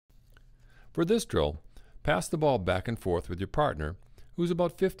For this drill, pass the ball back and forth with your partner, who's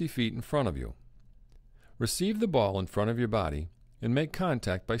about 50 feet in front of you. Receive the ball in front of your body and make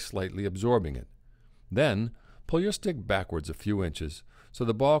contact by slightly absorbing it. Then, pull your stick backwards a few inches so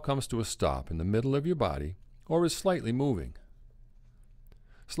the ball comes to a stop in the middle of your body or is slightly moving.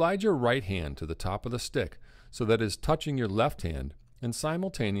 Slide your right hand to the top of the stick so that it is touching your left hand, and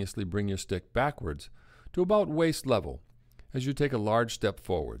simultaneously bring your stick backwards to about waist level as you take a large step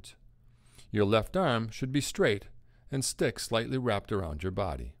forwards. Your left arm should be straight and stick slightly wrapped around your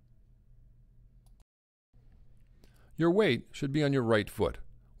body. Your weight should be on your right foot,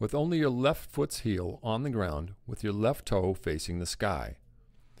 with only your left foot's heel on the ground with your left toe facing the sky.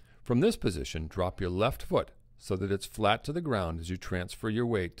 From this position, drop your left foot so that it's flat to the ground as you transfer your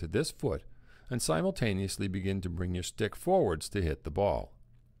weight to this foot and simultaneously begin to bring your stick forwards to hit the ball.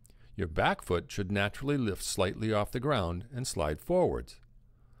 Your back foot should naturally lift slightly off the ground and slide forwards.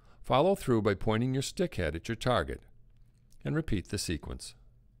 Follow through by pointing your stick head at your target, and repeat the sequence.